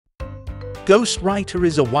Ghostwriter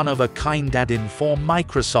is a one-of-a-kind add-in for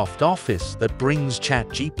Microsoft Office that brings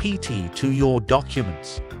ChatGPT to your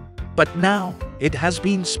documents. But now, it has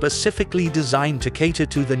been specifically designed to cater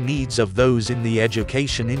to the needs of those in the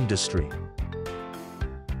education industry.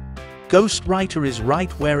 Ghostwriter is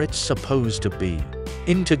right where it's supposed to be,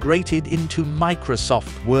 integrated into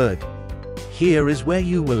Microsoft Word. Here is where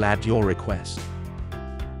you will add your request.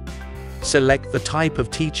 Select the type of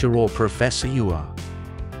teacher or professor you are.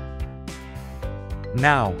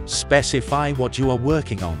 Now, specify what you are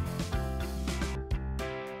working on.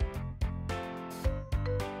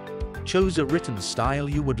 Choose a written style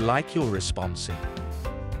you would like your response in.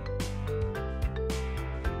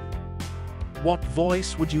 What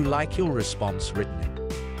voice would you like your response written in?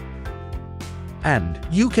 And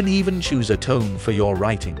you can even choose a tone for your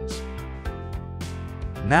writings.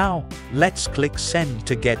 Now, let's click Send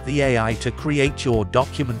to get the AI to create your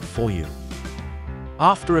document for you.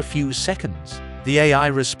 After a few seconds, the AI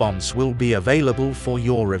response will be available for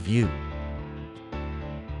your review.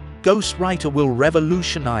 Ghostwriter will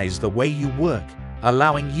revolutionize the way you work,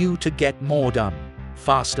 allowing you to get more done,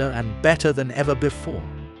 faster and better than ever before.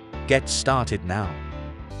 Get started now.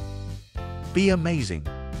 Be amazing.